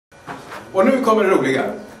Och nu kommer det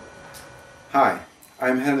roliga. Hi,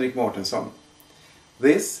 I'm Henrik Mårtensson.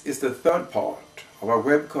 This is the third part of our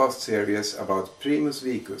webcast series about Primus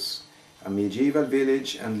Vicus, a medieval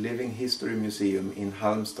village and living history museum in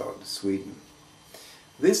Halmstad, Sweden.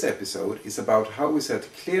 This episode is about how we set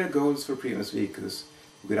clear goals for Primus Vicus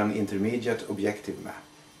with an intermediate objective map.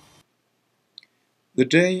 The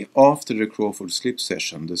day after the Crawford Slip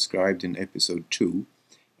session described in episode 2,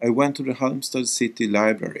 I went to the Halmstad City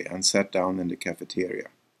Library and sat down in the cafeteria.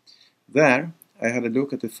 There, I had a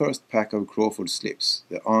look at the first pack of Crawford Slips,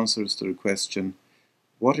 the answers to the question,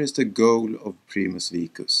 what is the goal of Primus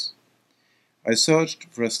Vicus? I searched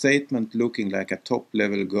for a statement looking like a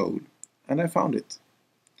top-level goal, and I found it.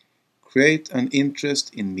 Create an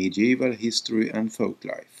interest in medieval history and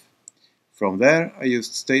folklife. From there, I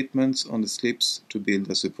used statements on the slips to build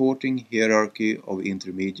a supporting hierarchy of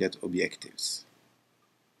intermediate objectives.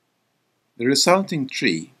 The resulting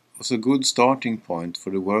tree was a good starting point for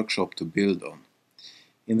the workshop to build on.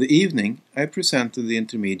 In the evening, I presented the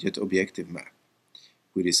intermediate objective map.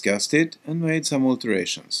 We discussed it and made some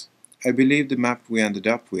alterations. I believe the map we ended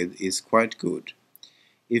up with is quite good.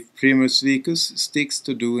 If Primus Vicus sticks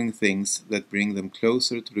to doing things that bring them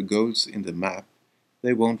closer to the goals in the map,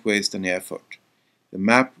 they won't waste any effort. The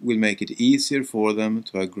map will make it easier for them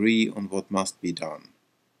to agree on what must be done.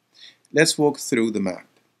 Let's walk through the map.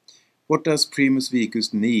 What does Primus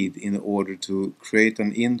Vicus need in order to create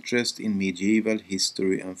an interest in medieval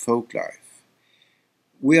history and folklife?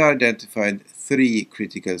 We identified 3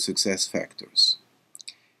 critical success factors.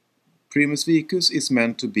 Primus Vicus is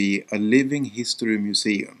meant to be a living history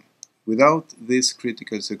museum. Without this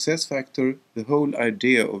critical success factor, the whole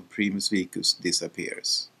idea of Primus Vicus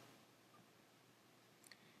disappears.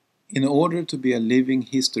 In order to be a living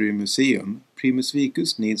history museum, Primus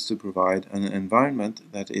Vicus needs to provide an environment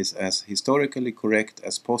that is as historically correct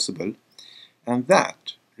as possible, and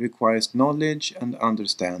that requires knowledge and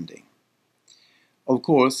understanding. Of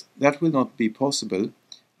course, that will not be possible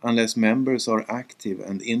unless members are active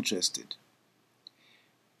and interested.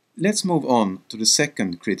 Let's move on to the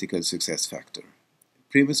second critical success factor.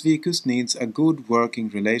 Primus Vicus needs a good working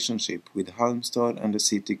relationship with Halmstad and the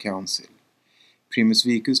City Council. Primus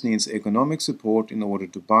Vicus needs economic support in order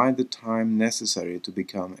to buy the time necessary to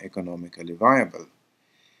become economically viable.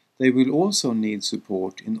 They will also need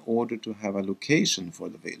support in order to have a location for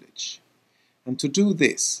the village. And to do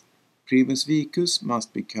this, Primus Vicus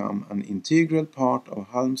must become an integral part of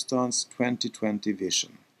Halmstad's 2020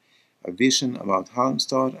 vision. A vision about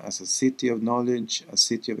Halmstad as a city of knowledge, a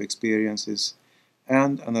city of experiences,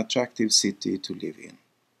 and an attractive city to live in.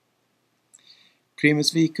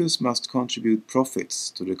 Primus Vicus must contribute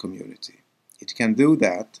profits to the community. It can do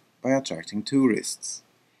that by attracting tourists.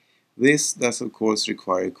 This does of course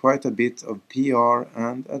require quite a bit of PR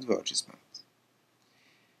and advertisement.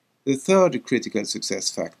 The third critical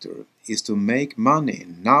success factor is to make money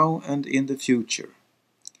now and in the future.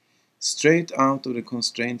 Straight out of the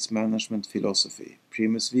constraints management philosophy,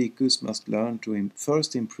 Primus Vicus must learn to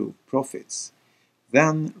first improve profits,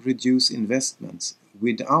 then reduce investments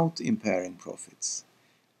without impairing profits,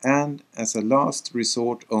 and as a last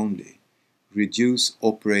resort only, reduce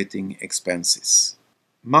operating expenses.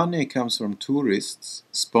 Money comes from tourists,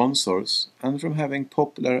 sponsors, and from having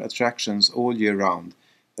popular attractions all year round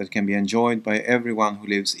that can be enjoyed by everyone who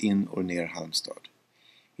lives in or near Halmstad.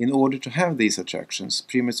 In order to have these attractions,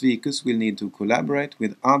 Primus Vicus will need to collaborate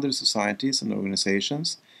with other societies and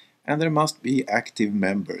organizations, and there must be active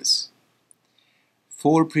members.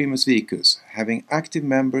 For Primus Vicus, having active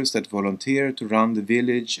members that volunteer to run the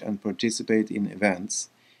village and participate in events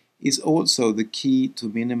is also the key to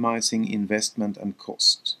minimizing investment and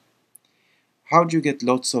cost. How do you get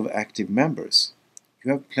lots of active members?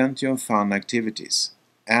 You have plenty of fun activities,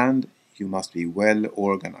 and you must be well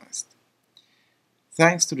organized.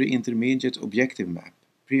 Thanks to the intermediate objective map,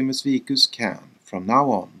 Primus Vicus can, from now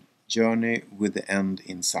on, journey with the end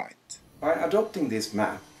in sight. By adopting this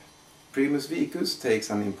map, Primus Vicus takes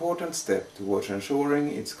an important step towards ensuring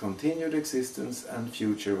its continued existence and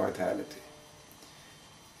future vitality.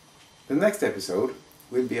 The next episode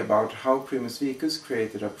will be about how Primus Vicus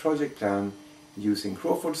created a project plan using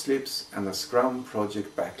Crawford Slips and a Scrum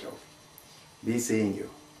project backlog. Be seeing you!